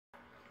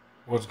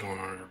What's going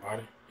on,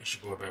 everybody? It's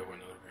your boy back with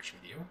another reaction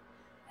video.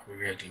 I'll be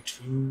reacting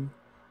to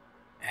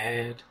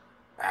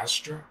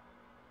Astra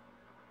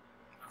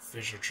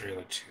official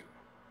trailer 2.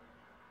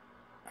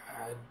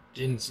 I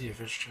didn't see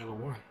official trailer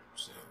 1,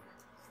 so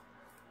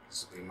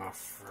this will be my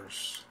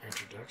first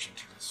introduction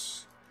to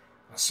this.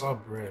 I saw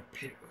Brad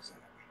Pitt was in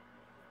it.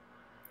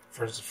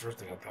 The first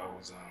thing I thought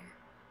was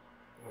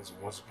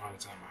Once Upon a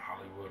Time in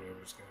Hollywood, or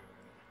whatever it's called.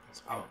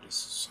 Oh, this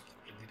is something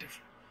really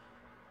different.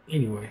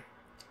 Anyway,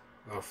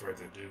 without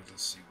further ado,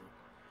 let's see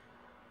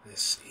what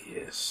this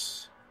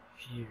is.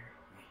 Here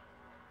we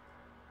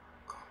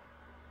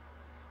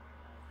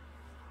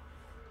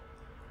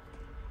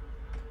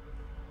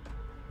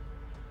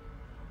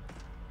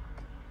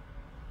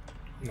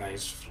go.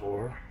 Nice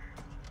floor.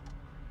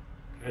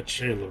 That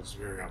chair looks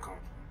very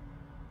uncomfortable.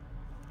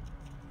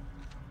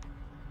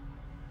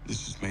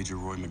 This is Major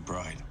Roy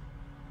McBride.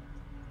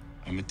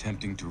 I'm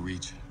attempting to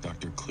reach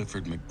Dr.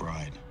 Clifford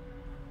McBride.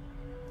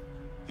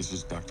 This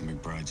is Dr.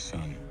 McBride's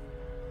son.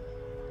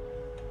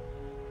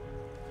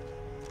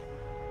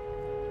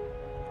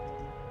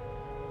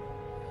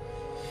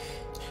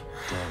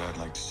 Dad, I'd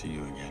like to see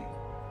you again.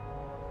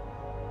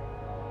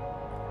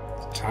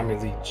 Tommy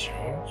Lee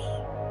Jones?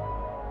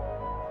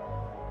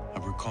 I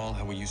recall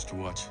how we used to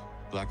watch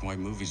black and white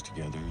movies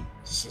together.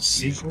 Is this a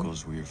sequel?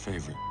 Musicals were your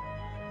favorite.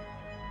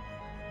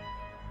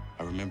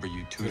 I remember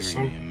you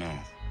tutoring me in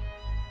math.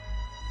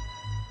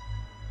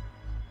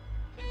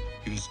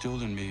 You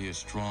instilled in me a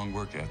strong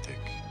work ethic.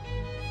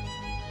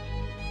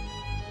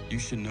 You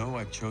should know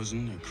I've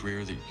chosen a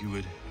career that you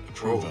would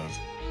approve of.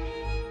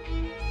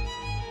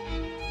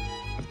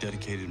 I've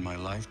dedicated my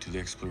life to the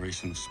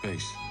exploration of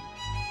space.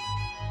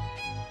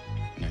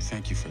 And I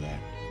thank you for that.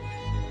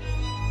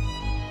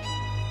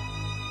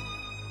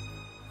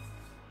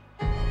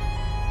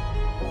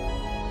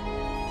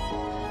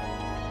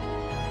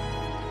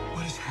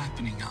 What is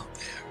happening out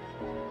there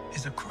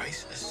is a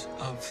crisis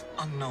of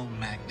unknown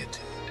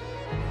magnitude.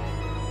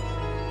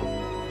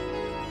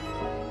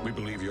 We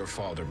believe your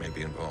father may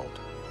be involved.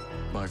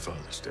 My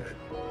father's dead.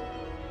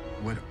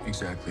 What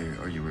exactly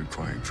are you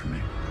requiring from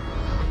me?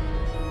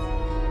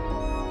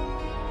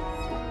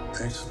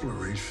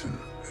 Exploration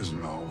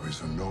isn't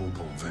always a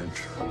noble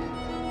venture.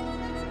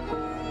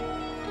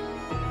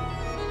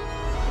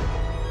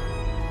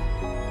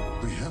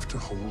 We have to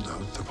hold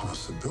out the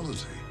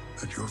possibility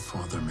that your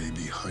father may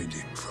be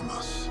hiding from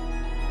us.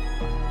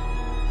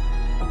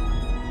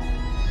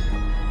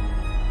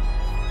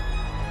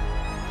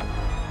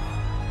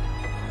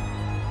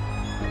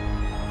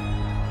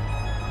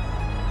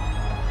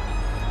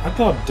 I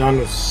thought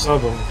Donald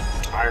Sutherland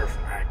retired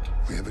from acting.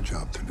 We have a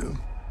job to do.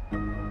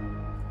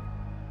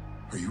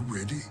 Are you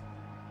ready?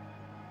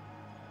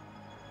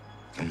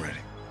 I'm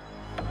ready.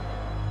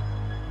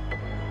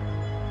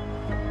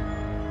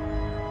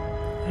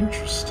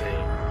 Interesting.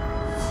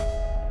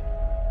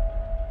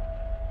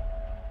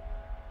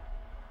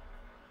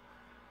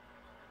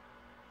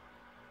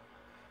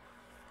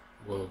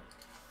 Well,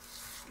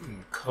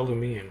 color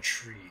me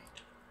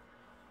intrigued.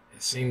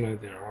 It seemed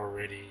like they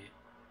already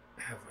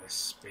have a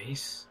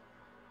space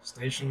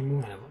station on the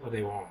moon. It looked like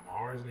they were on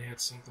Mars and they had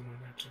something on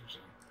that too. So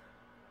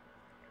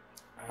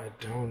I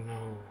don't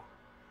know.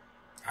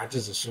 I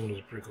just assumed it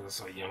was prequel. I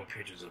saw young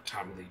pictures of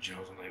Tommy Lee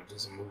Jones. I'm like,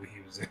 this is a movie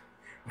he was in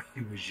when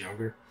he was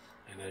younger,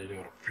 and they're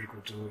doing a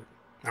prequel to it.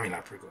 I mean,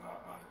 not prequel,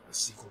 a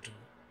sequel to it.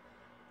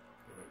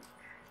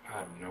 But I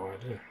have no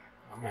idea.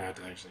 I might have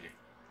to actually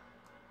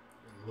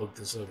look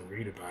this up and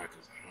read about it,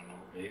 because I don't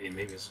know.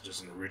 Maybe it's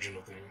just an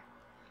original thing.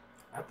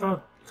 I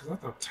thought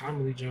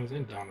Tommy Lee Jones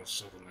and Donald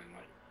Sutherland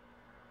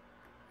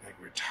like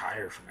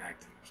retired from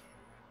acting or something.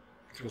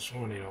 I could have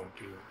sworn they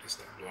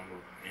stopped doing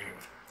movies.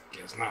 Anyway,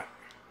 guess not.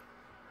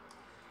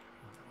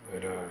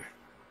 But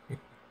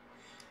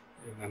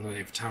I know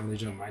if Tommy Lee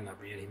Jones might not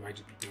be in, he might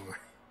just be doing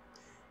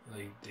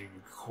like they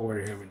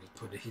recorded him and just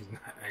put that he's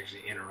not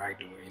actually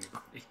interacting with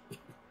anybody.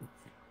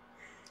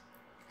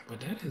 But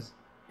that is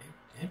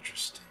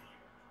interesting.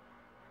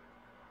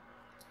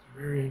 It's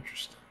very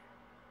interesting.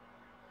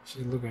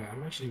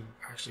 I'm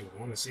actually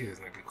want to see this,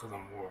 like, because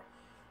I'm more.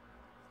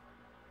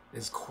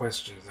 There's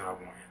questions that I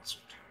want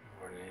answered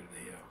more than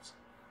anything else.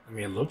 I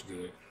mean, it looked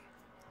good,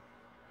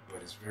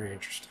 but it's very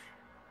interesting.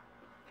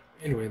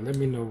 Anyway, let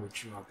me know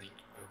what you all think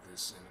of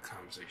this in the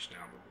comment section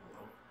down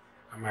below.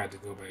 I might have to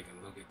go back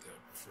and look at the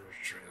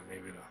first trailer,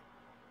 maybe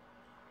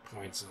to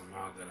point some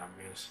out that I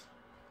missed.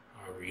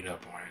 I'll read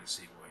up on it and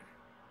see what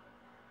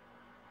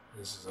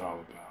this is all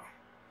about.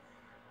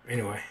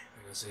 Anyway,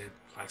 like I said,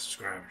 like,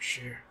 subscribe, and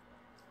share.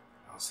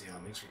 I'll see you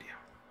on the next video.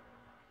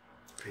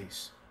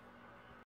 Peace.